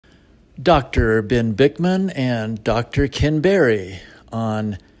Dr. Ben Bikman and Dr. Ken Berry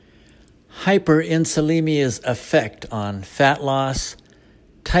on hyperinsulinia's effect on fat loss,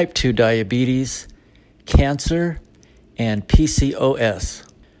 type 2 diabetes, cancer, and PCOS.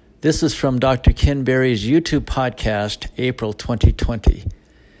 This is from Dr. Ken Berry's YouTube podcast, April 2020.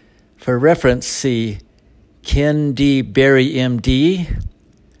 For reference, see Ken D. Berry, MD,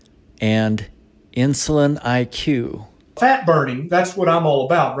 and Insulin IQ. Fat burning, that's what I'm all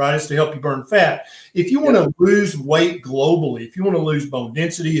about, right? Is to help you burn fat. If you want to lose weight globally, if you want to lose bone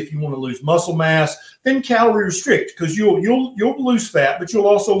density, if you want to lose muscle mass, then calorie restrict, because you'll lose fat, but you'll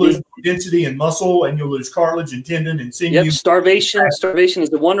also lose bone density and muscle, and you'll lose cartilage and tendon and sinew. Yep, starvation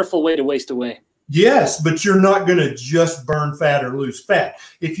is a wonderful way to waste away. Yes, but you're not going to just burn fat or lose fat.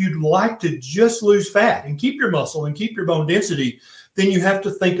 If you'd like to just lose fat and keep your muscle and keep your bone density, then you have to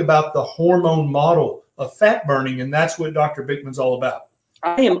think about the hormone model of fat burning, and that's what Dr. Bikman's all about.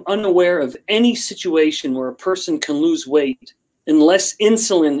 I am unaware of any situation where a person can lose weight unless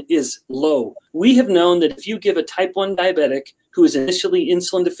insulin is low. We have known that if you give a type 1 diabetic who is initially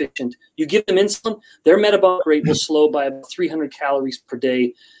insulin deficient, you give them insulin, their metabolic rate will slow by about 300 calories per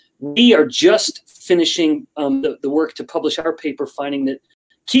day. We are just finishing the work to publish our paper finding that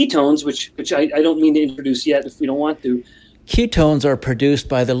ketones, which I don't mean to introduce yet if we don't want to. Ketones are produced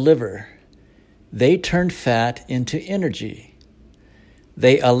by the liver. They turn fat into energy.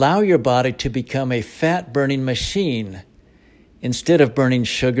 They allow your body to become a fat-burning machine instead of burning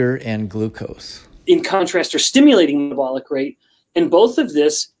sugar and glucose. In contrast, are stimulating metabolic rate, and both of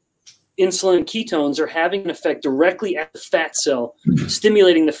this, insulin and ketones, are having an effect directly at the fat cell,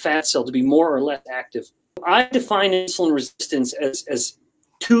 stimulating the fat cell to be more or less active. I define insulin resistance as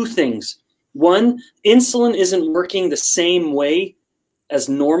two things. One, insulin isn't working the same way as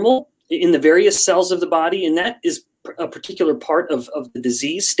normal in the various cells of the body, and that is a particular part of the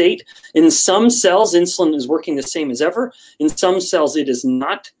disease state. In some cells, insulin is working the same as ever. In some cells, it is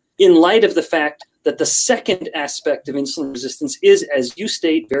not, in light of the fact that the second aspect of insulin resistance is, as you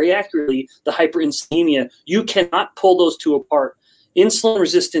state very accurately, the hyperinsulinemia. You cannot pull those two apart. Insulin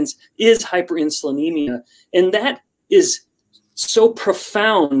resistance is hyperinsulinemia, and that is so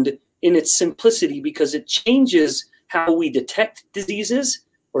profound in its simplicity because it changes how we detect diseases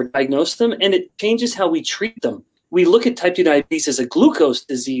or diagnose them, and it changes how we treat them. We look at type 2 diabetes as a glucose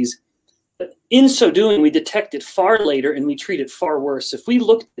disease, but in so doing, we detect it far later and we treat it far worse. If we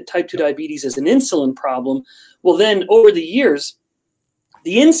look at type 2 diabetes as an insulin problem, well then over the years,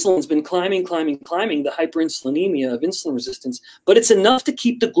 the insulin's been climbing, the hyperinsulinemia of insulin resistance, but it's enough to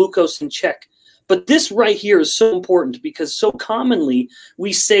keep the glucose in check. But this right here is so important because so commonly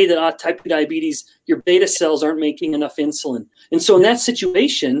we say that type 2 diabetes, your beta cells aren't making enough insulin. And so in that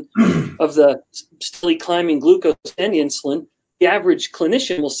situation of the steadily climbing glucose and insulin, the average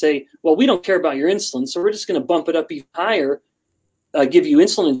clinician will say, well, we don't care about your insulin, so we're just going to bump it up even higher, give you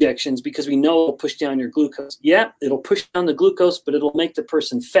insulin injections because we know it'll push down your glucose. Yeah, it'll push down the glucose, but it'll make the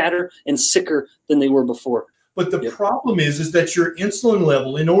person fatter and sicker than they were before. But the problem is that your insulin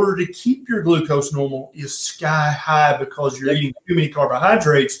level, in order to keep your glucose normal, is sky high because you're eating too many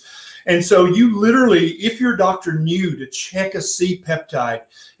carbohydrates. And so you literally, if your doctor knew to check a C-peptide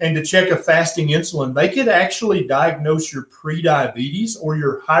and to check a fasting insulin, they could actually diagnose your prediabetes or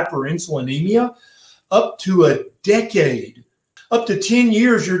your hyperinsulinemia up to a decade. Up to 10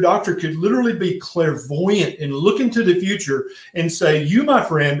 years, your doctor could literally be clairvoyant and look into the future and say, you, my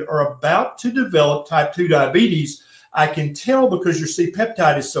friend, are about to develop type 2 diabetes. I can tell because your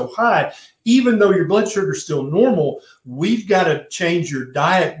C-peptide is so high. Even though your blood sugar is still normal, we've got to change your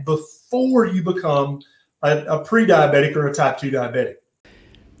diet before you become a pre-diabetic or a type 2 diabetic.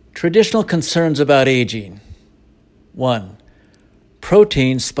 Traditional concerns about aging. 1.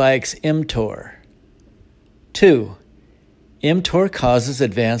 Protein spikes mTOR. 2. mTOR causes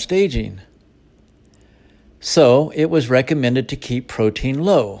advanced aging. So it was recommended to keep protein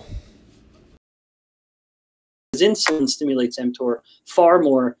low. Insulin stimulates mTOR far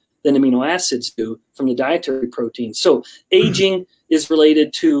more than amino acids do from the dietary protein. So aging is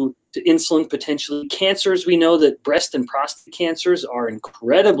related to insulin potentially. Cancers, we know that breast and prostate cancers are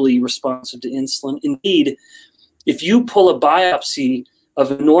incredibly responsive to insulin. Indeed, if you pull a biopsy of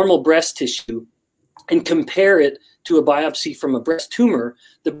a normal breast tissue and compare it to a biopsy from a breast tumor,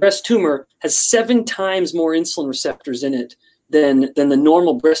 the breast tumor has 7 times more insulin receptors in it than the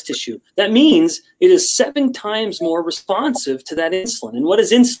normal breast tissue. That means it is 7 times more responsive to that insulin. And what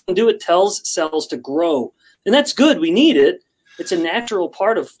does insulin do? It tells cells to grow. And that's good. We need it. It's a natural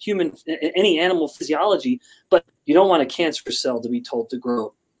part of any animal physiology, but you don't want a cancer cell to be told to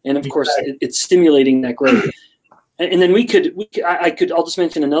grow. And of course, it's stimulating that growth. And then I'll just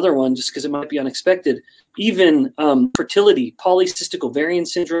mention another one just because it might be unexpected. Even fertility, polycystic ovarian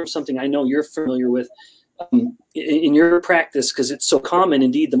syndrome, something I know you're familiar with in your practice because it's so common,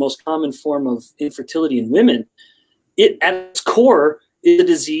 indeed the most common form of infertility in women. It at its core is a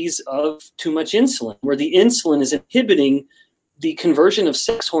disease of too much insulin, where the insulin is inhibiting the conversion of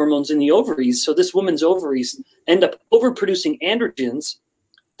sex hormones in the ovaries. So this woman's ovaries end up overproducing androgens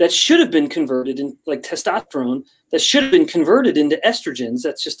that should have been converted in, like testosterone, that should have been converted into estrogens.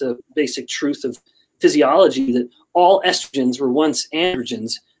 That's just a basic truth of physiology, that all estrogens were once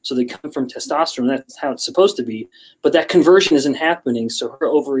androgens. So they come from testosterone. That's how it's supposed to be. But that conversion isn't happening. So her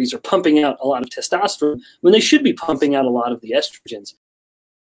ovaries are pumping out a lot of testosterone when they should be pumping out a lot of the estrogens.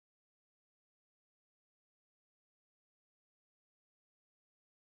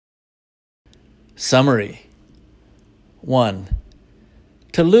 Summary. 1.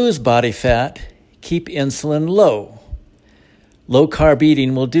 To lose body fat, keep insulin low. Low-carb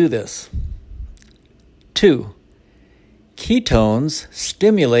eating will do this. 2. Ketones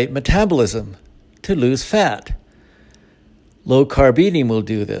stimulate metabolism to lose fat. Low-carb eating will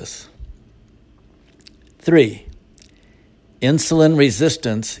do this. 3. Insulin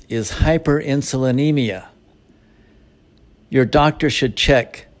resistance is hyperinsulinemia. Your doctor should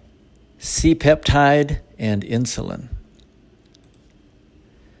check C-peptide and insulin.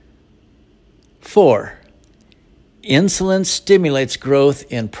 4. Insulin stimulates growth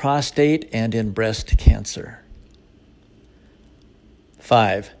in prostate and in breast cancer.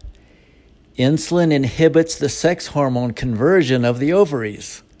 5. Insulin inhibits the sex hormone conversion of the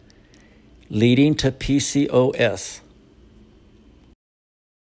ovaries, leading to PCOS.